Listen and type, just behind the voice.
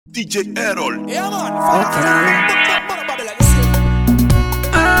DJ DherOl. Yeah, man.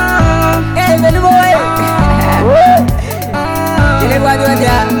 Hey, baby boy. Dile guardo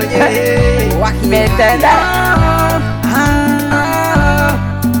ya. Waki metenda.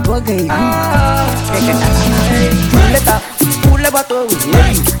 Okay. Chuleta, pule bato.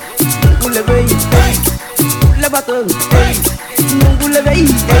 Pule bay. Pule bato. Pule bay.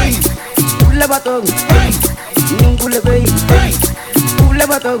 Pule bato. Pule bay. Pule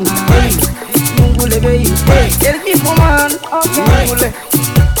bato. Pule bay. El mismo man. Pule.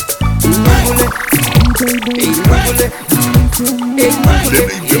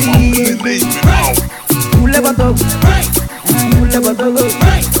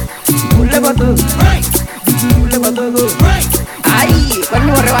 Ay,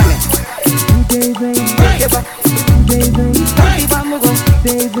 cuando rebane.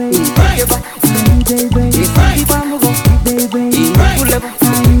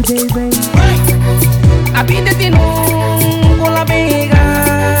 Con la vega,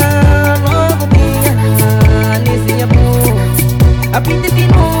 logo minha, nisinha boa.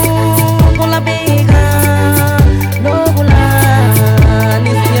 Apititino con la vega, logo lá,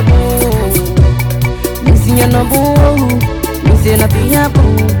 nisinha boa. Nisinha no boa, nisinha na tinha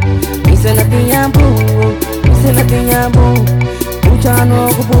boa, nisinha na tinha boa, nisinha na tinha boa. Ucha no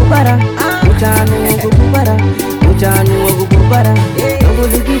gubara, ucha no gubara, ucha no gubara. Logo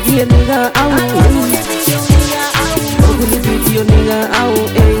ligitia niga au. Logo ligitia niga au.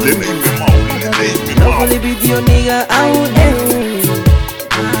 Logo ligitia niga au.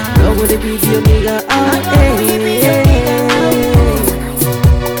 Logo ligitia niga au.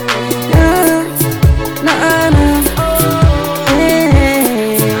 Na na.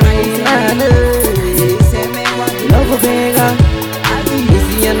 Logo pega.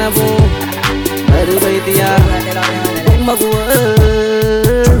 Isinya na bo. Baru baitia. Magua.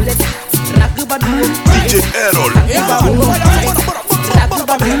 DJ DherOl.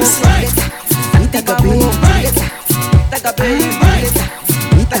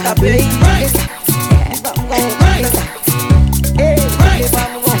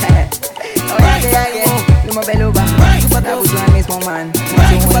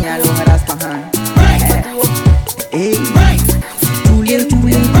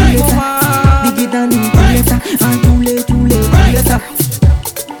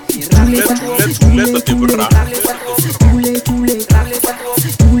 Chuleta de bra.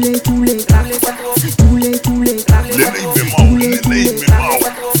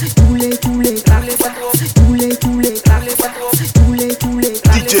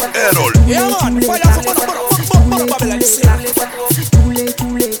 DJ DherOl. Yeah,